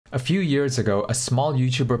A few years ago, a small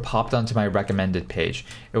YouTuber popped onto my recommended page.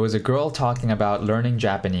 It was a girl talking about learning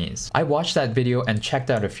Japanese. I watched that video and checked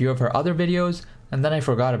out a few of her other videos, and then I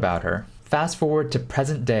forgot about her. Fast forward to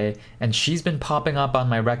present day, and she's been popping up on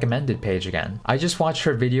my recommended page again. I just watched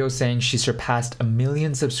her video saying she surpassed 1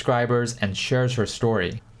 million subscribers and shares her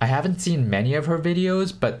story. I haven't seen many of her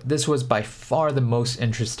videos, but this was by far the most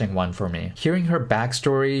interesting one for me. Hearing her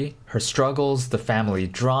backstory, her struggles, the family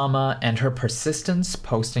drama, and her persistence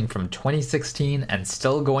posting from 2016 and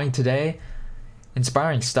still going today,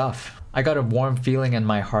 inspiring stuff. I got a warm feeling in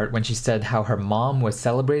my heart when she said how her mom was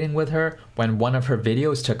celebrating with her when one of her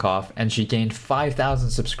videos took off and she gained 5,000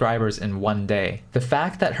 subscribers in one day. The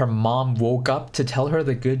fact that her mom woke up to tell her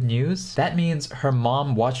the good news, that means her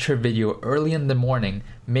mom watched her video early in the morning,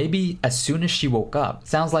 maybe as soon as she woke up.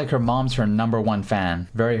 Sounds like her mom's her #1 fan.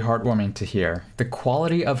 Very heartwarming to hear. The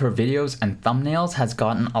quality of her videos and thumbnails has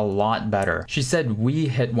gotten a lot better. She said we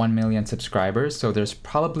hit 1 million subscribers, so there's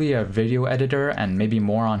probably a video editor and maybe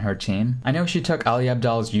more on her team. I know she took Ali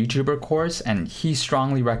Abdaal's YouTuber course and he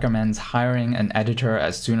strongly recommends hiring an editor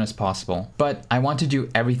as soon as possible. But I want to do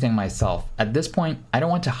everything myself. At this point, I don't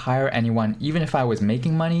want to hire anyone even if I was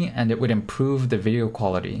making money and it would improve the video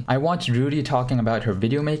quality. I watched Ruri talking about her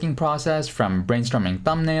video making process, from brainstorming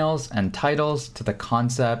thumbnails and titles to the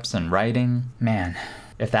concepts and writing. Man,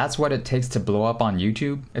 if that's what it takes to blow up on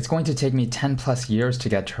YouTube, it's going to take me 10+ years to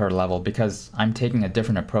get to her level because I'm taking a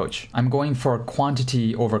different approach. I'm going for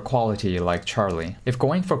quantity over quality like Charlie. If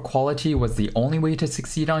going for quality was the only way to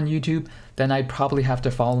succeed on YouTube, then I'd probably have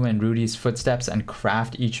to follow in Rudy's footsteps and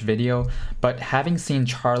craft each video, but having seen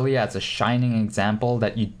Charlie as a shining example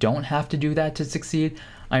that you don't have to do that to succeed,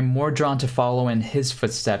 I'm more drawn to follow in his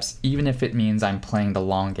footsteps even if it means I'm playing the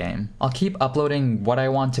long game. I'll keep uploading what I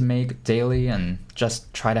want to make daily and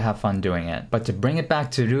just try to have fun doing it. But to bring it back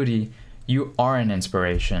to Rudy, you are an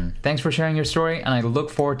inspiration. Thanks for sharing your story, and I look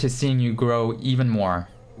forward to seeing you grow even more.